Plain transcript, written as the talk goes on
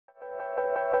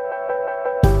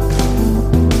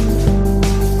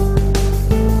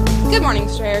morning,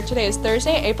 Strayer. Today is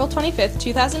Thursday, April 25th,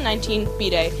 2019,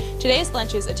 B-Day. Today's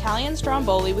lunch is Italian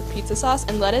stromboli with pizza sauce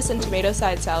and lettuce and tomato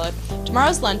side salad.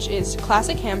 Tomorrow's lunch is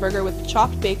classic hamburger with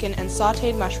chopped bacon and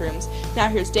sautéed mushrooms. Now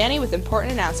here's Danny with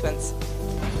important announcements.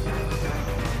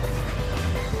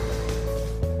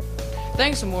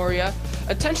 Thanks, Amoria.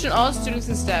 Attention all students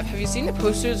and staff, have you seen the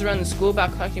posters around the school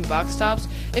about collecting box tops?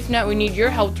 If not, we need your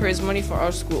help to raise money for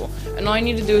our school. And all you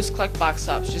need to do is collect box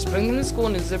tops. Just bring them to school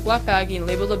in a Ziploc baggie and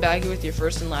label the baggie with your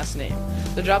first and last name.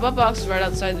 The drop-off box is right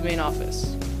outside the main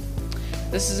office.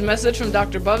 This is a message from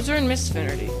Dr. Bubser and Miss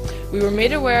Finnerty. We were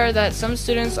made aware that some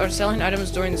students are selling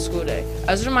items during the school day.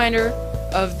 As a reminder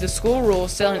of the school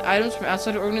rules, selling items from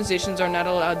outside organizations are not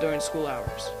allowed during school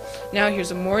hours. Now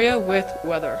here's Amoria with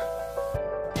weather.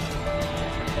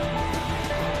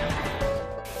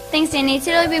 Thanks, Danny.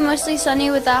 Today will be mostly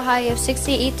sunny with a high of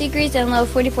 68 degrees and low of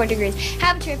 44 degrees.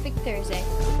 Have a terrific Thursday.